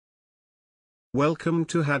Welcome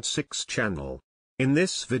to had6 channel. In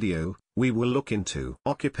this video, we will look into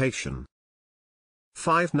occupation.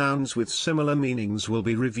 5 nouns with similar meanings will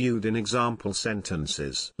be reviewed in example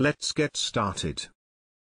sentences. Let's get started.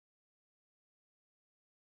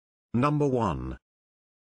 Number 1.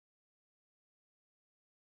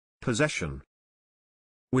 Possession,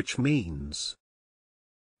 which means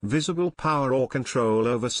visible power or control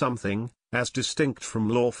over something, as distinct from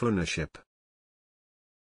lawful ownership.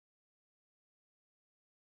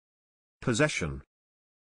 Possession.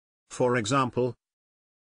 For example,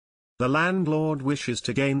 the landlord wishes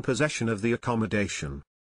to gain possession of the accommodation.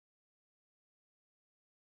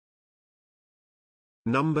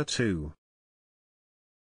 Number 2.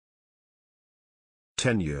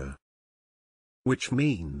 Tenure, which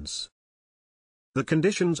means the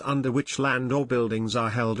conditions under which land or buildings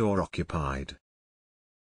are held or occupied.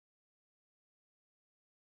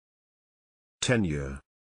 Tenure.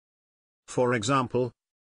 For example,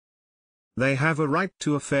 they have a right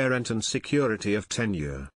to a fair rent and security of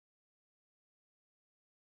tenure.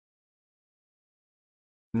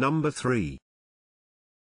 Number 3.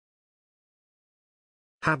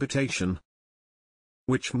 Habitation,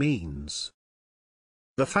 which means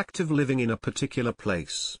the fact of living in a particular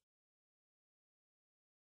place.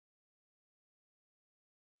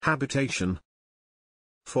 Habitation.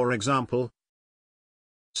 For example,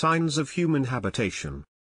 signs of human habitation.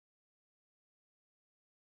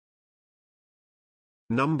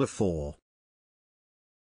 Number 4.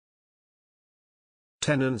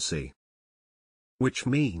 Tenancy, which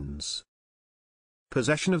means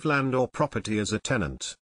possession of land or property as a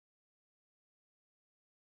tenant.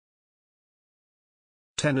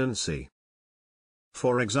 Tenancy.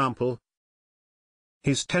 For example,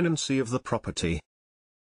 his tenancy of the property.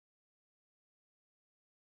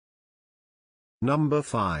 Number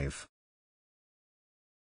 5.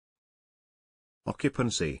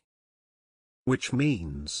 Occupancy, which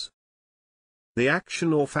means the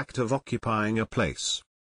action or fact of occupying a place.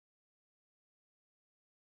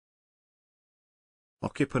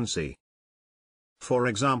 Occupancy. For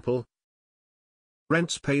example,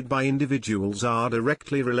 rents paid by individuals are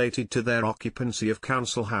directly related to their occupancy of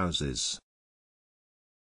council houses.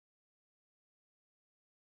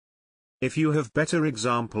 If you have better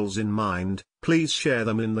examples in mind, please share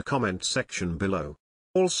them in the comment section below.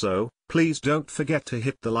 Also, please don't forget to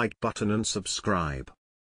hit the like button and subscribe.